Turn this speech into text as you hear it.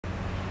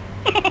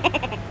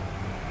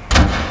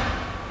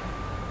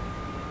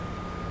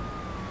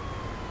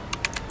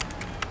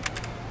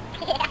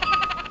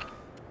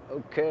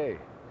Okay,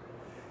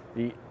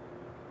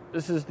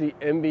 this is the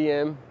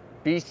MBM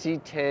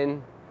BC10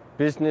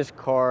 business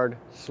card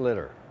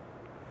slitter.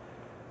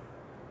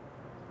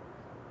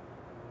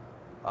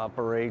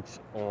 Operates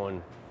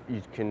on,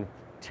 you can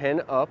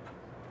 10 up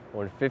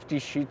on 50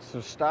 sheets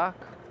of stock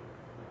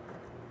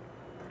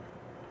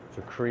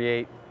to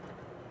create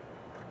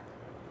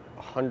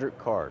 100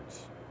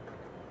 cards.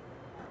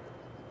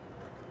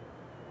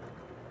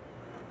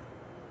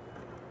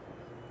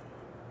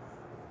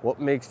 What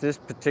makes this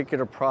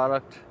particular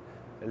product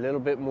a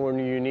little bit more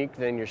unique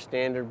than your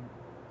standard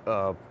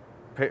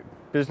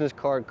business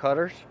card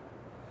cutters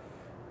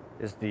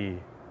is the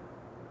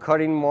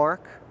cutting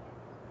mark,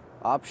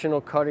 optional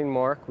cutting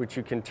mark, which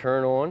you can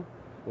turn on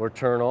or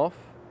turn off.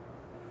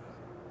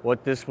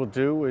 What this will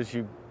do is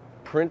you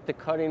print the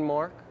cutting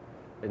mark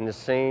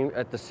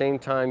at the same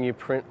time you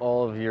print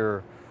all of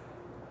your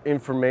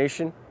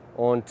information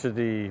onto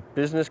the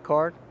business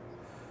card.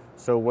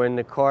 So when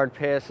the card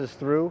passes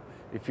through,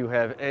 if you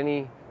have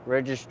any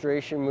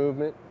registration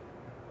movement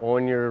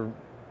on your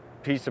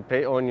piece of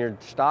paper, on your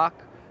stock,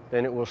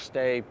 then it will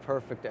stay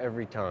perfect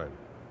every time.